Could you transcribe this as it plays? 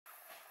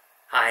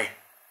Hi,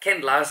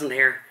 Kent Larsen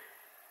here.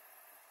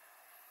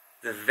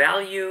 The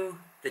value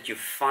that you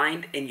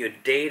find in your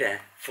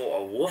data for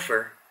a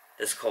woofer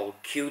that's called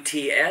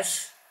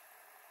QTS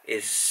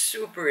is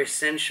super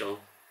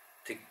essential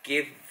to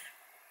give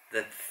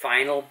the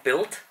final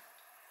build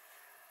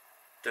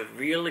the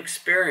real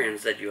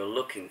experience that you're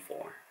looking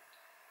for.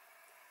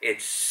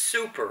 It's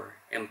super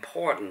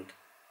important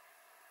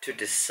to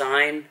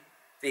design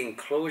the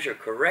enclosure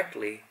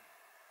correctly,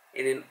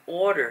 and in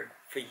order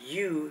for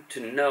you to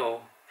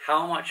know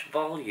how much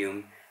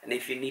volume, and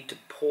if you need to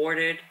port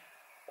it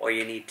or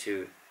you need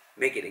to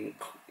make it in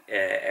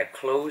a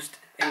closed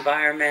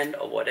environment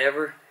or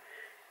whatever,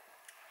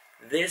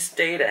 this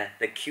data,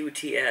 the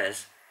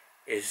QTS,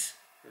 is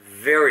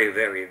very,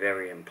 very,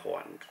 very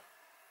important.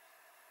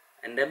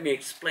 And let me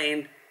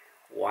explain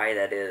why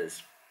that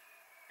is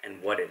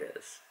and what it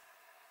is.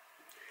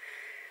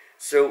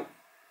 So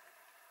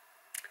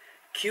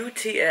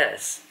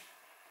QTS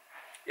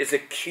is a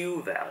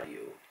Q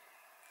value.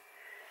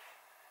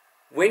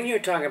 When you're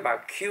talking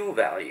about Q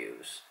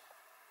values,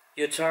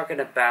 you're talking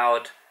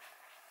about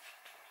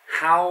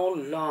how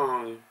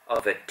long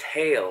of a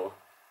tail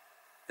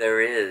there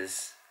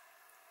is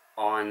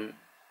on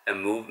a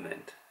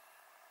movement.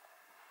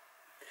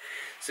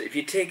 So if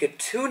you take a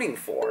tuning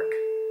fork,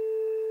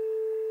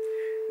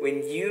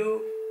 when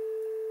you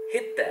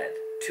hit that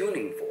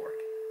tuning fork,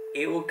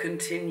 it will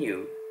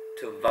continue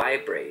to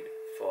vibrate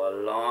for a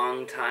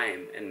long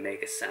time and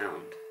make a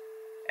sound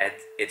at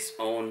its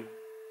own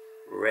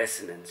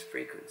resonance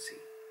frequency.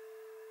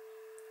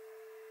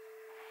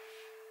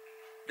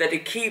 That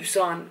it keeps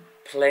on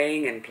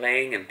playing and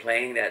playing and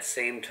playing that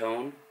same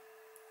tone,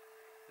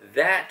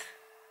 that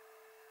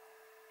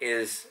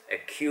is a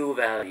Q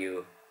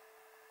value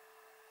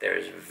that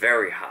is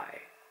very high.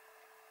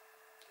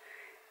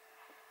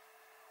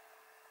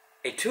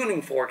 A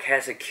tuning fork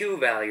has a Q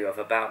value of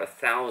about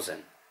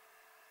 1,000.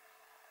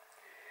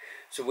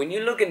 So when you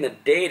look in the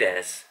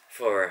data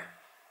for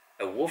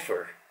a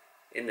woofer,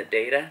 in the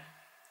data,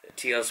 the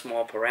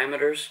Thiele-Small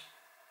parameters,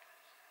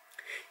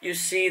 you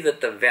see that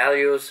the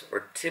values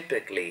are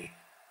typically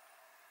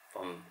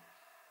from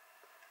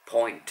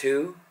 0.2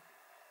 to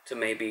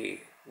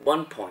maybe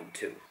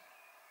 1.2.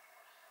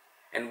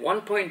 And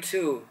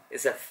 1.2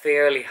 is a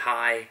fairly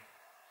high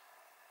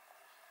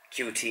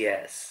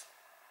QTS.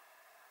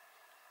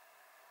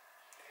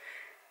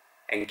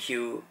 And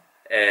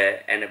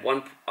and at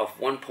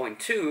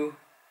 1.2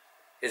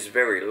 is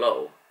very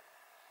low.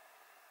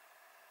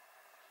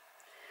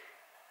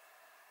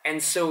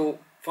 And so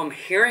from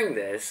hearing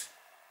this,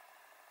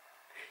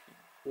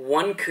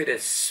 one could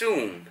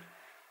assume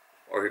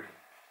or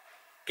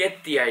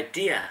get the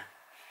idea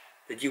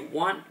that you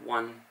want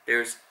one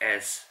there's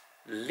as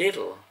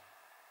little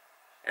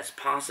as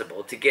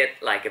possible to get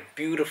like a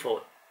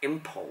beautiful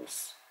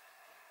impulse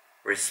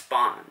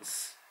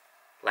response.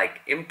 Like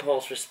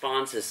impulse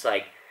response is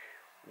like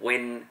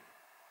when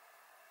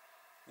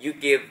you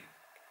give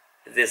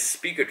this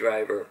speaker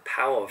driver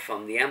power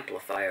from the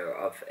amplifier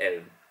of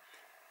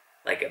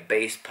like a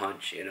bass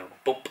punch, you know,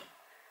 boop.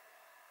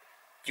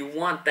 You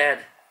want that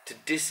to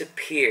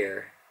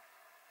disappear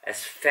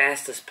as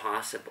fast as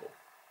possible.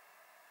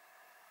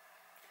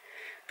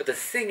 But the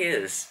thing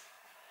is,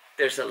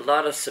 there's a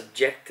lot of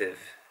subjective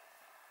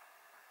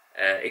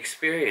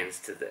experience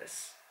to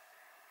this,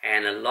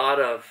 and a lot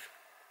of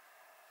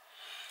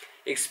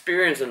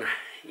experience in,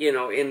 you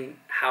know, in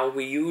how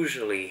we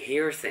usually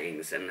hear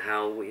things and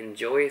how we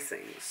enjoy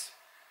things.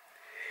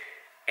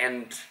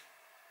 And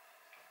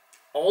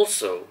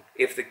also,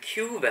 if the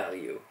Q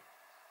value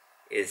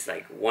is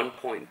like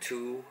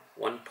 1.2,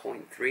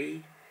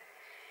 1.3,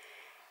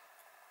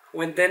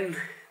 when then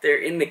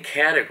they're in the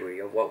category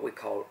of what we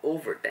call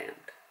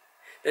overdamped,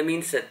 that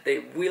means that they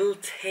will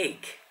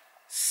take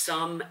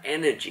some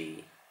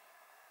energy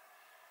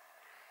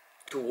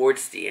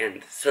towards the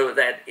end, so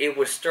that it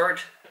will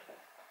start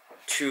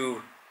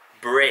to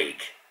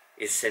break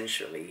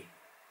essentially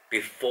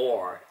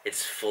before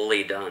it's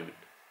fully done.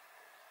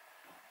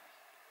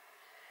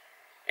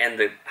 And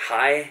the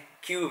high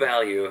Q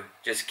value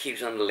just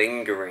keeps on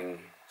lingering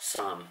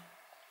some.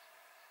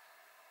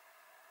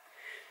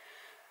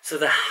 So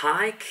the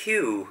high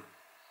Q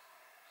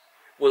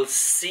will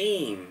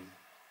seem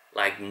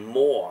like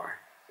more.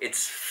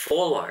 It's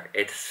fuller,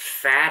 it's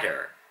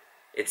fatter,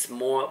 it's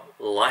more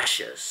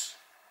luscious.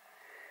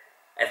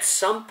 At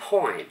some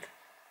point,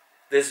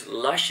 this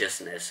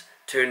lusciousness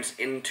turns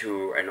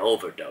into an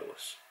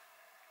overdose.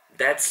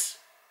 That's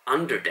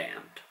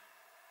underdamped.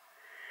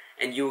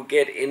 And you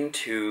get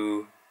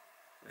into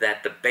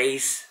that the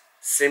bass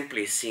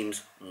simply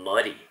seems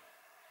muddy.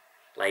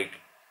 Like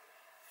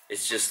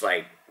it's just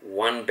like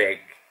one big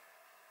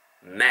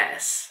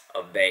mess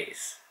of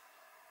bass,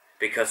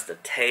 because the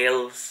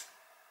tails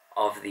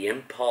of the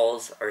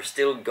impulse are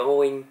still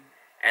going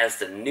as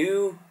the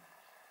new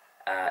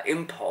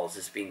impulse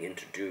is being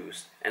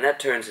introduced, and that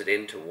turns it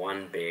into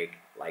one big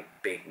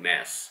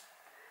mess.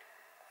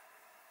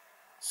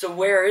 So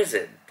where is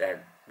it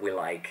that we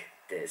like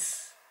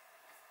this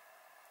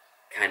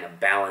kind of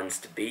balance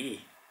to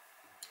be?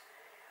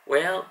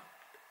 Well,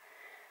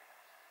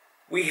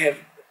 we have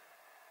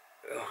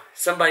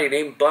somebody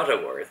named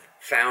Butterworth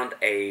found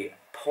a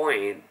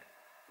point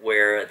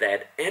where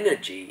that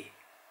energy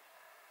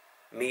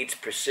meets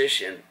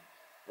precision,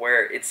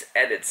 where it's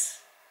at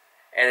its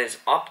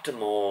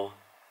optimal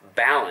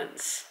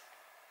balance.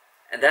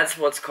 And that's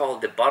what's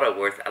called the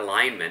Butterworth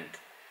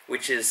Alignment,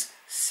 which is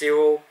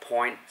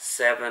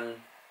 0.707.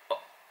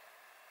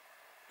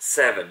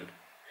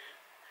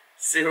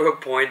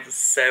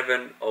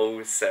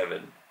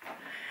 0.707.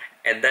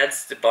 And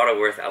that's the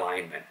Butterworth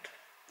Alignment.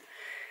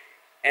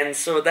 And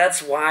so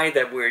that's why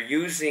that we're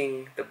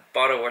using the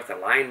Butterworth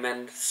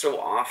Alignment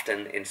so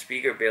often in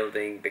speaker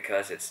building,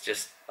 because it's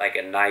just like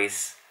a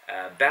nice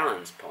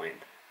balance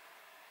point.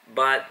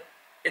 But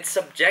it's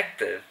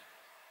subjective.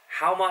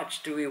 How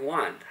much do we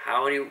want?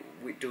 How do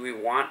we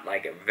want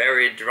like a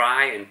very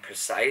dry and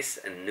precise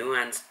and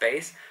nuanced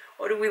bass?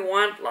 Or do we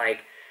want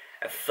like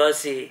a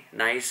fuzzy,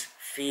 nice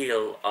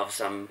feel of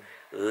some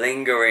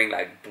lingering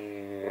like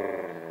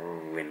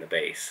in the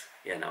bass,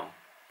 you know?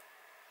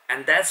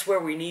 And that's where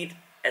we need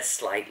a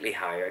slightly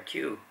higher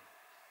Q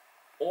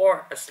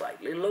or a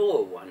slightly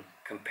lower one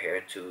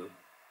compared to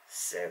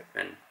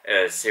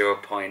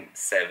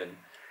 0.7.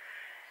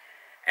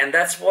 And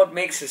that's what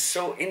makes it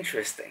so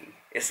interesting,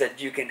 is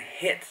that you can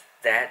hit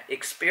that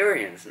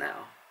experience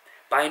now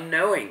by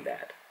knowing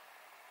that.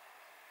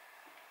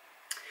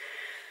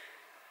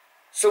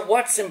 So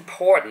what's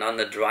important on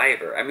the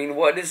driver? I mean,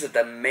 what is it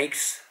that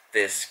makes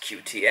this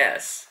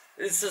QTS?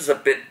 This is a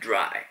bit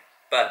dry,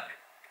 but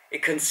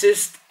it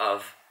consists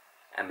of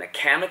a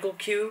mechanical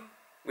Q,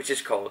 which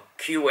is called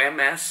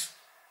QMS,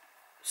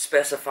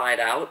 specified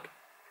out,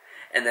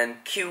 and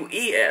then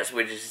QES,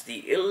 which is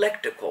the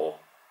electrical,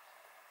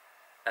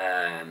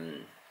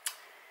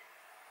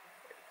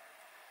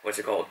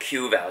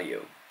 Q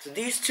value. So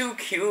these two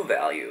Q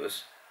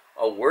values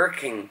are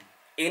working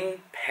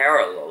in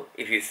parallel,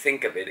 if you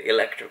think of it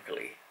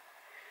electrically.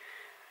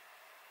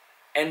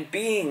 And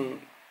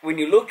when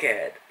you look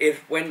at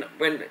when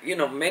you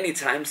know, many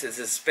times this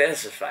is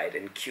specified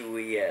in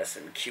QES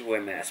and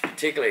QMS,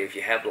 particularly if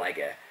you have like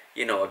a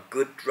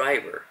good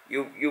driver,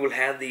 you will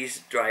have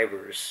these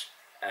drivers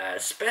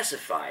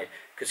specified,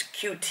 because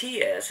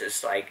QTS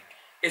is like,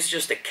 it's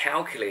just a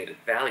calculated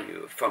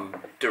value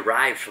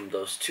derived from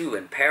those two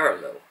in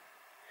parallel.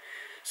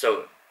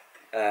 So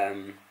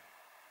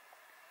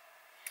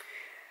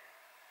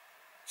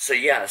so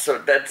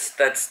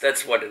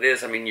that's what it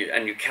is. I mean,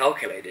 you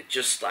calculate it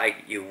just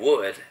like you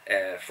would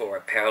for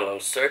a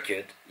parallel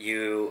circuit.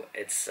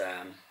 It's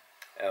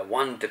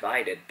 1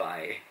 divided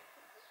by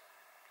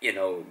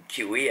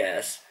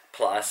QES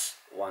plus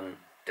 1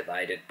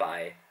 divided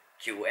by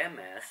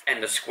QMS,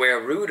 and the square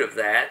root of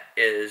that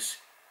is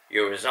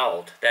your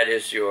result. That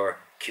is your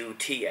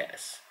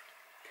QTS.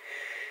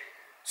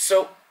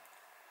 So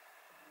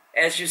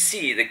as you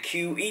see, the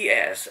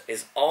QES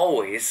is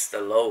always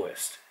the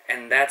lowest.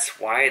 And that's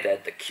why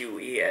that the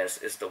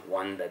QES is the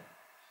one that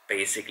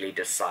basically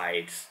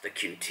decides the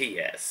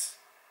QTS.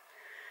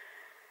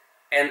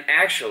 And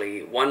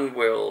actually, one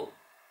will,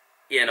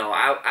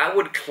 I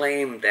would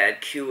claim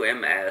that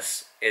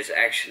QMS is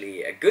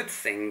actually a good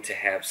thing to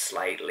have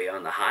slightly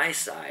on the high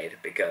side,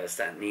 because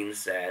that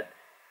means that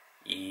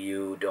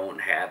you don't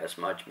have as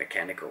much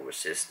mechanical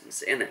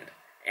resistance in it.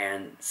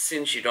 And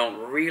since you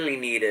don't really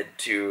need it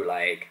to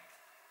like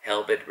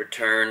help it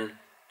return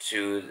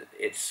to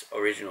its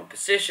original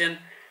position,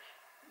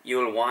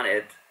 you'll want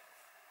it,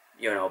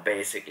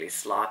 basically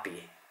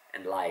sloppy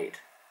and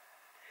light.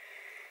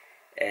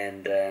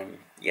 And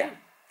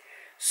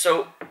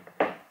so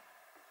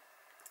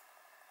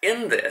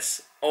in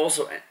this,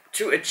 also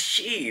to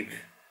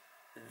achieve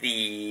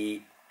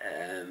the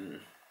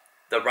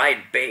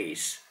right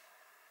bass,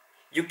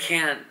 you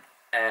can't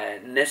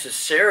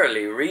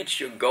necessarily reach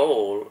your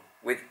goal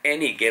with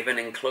any given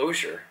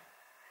enclosure.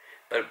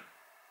 But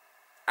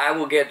I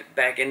will get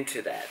back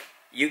into that.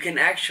 You can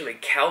actually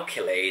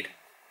calculate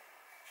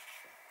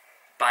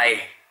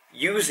by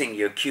using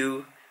your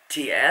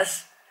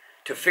QTS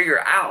to figure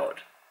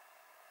out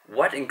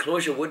what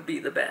enclosure would be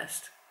the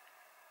best.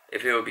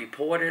 If it will be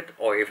ported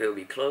or if it will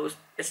be closed.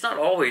 It's not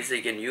always that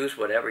you can use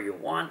whatever you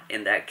want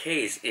in that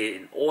case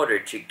in order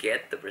to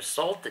get the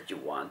result that you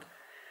want.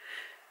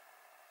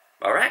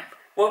 Alright,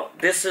 well,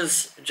 this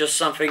is just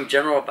something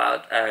general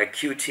about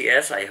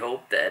QTS. I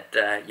hope that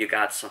you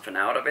got something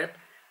out of it.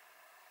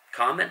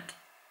 Comment,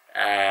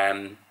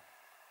 and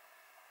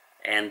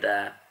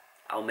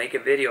I'll make a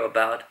video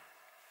about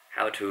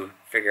how to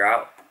figure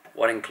out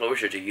what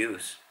enclosure to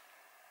use.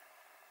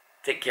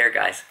 Take care,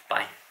 guys.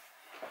 Bye.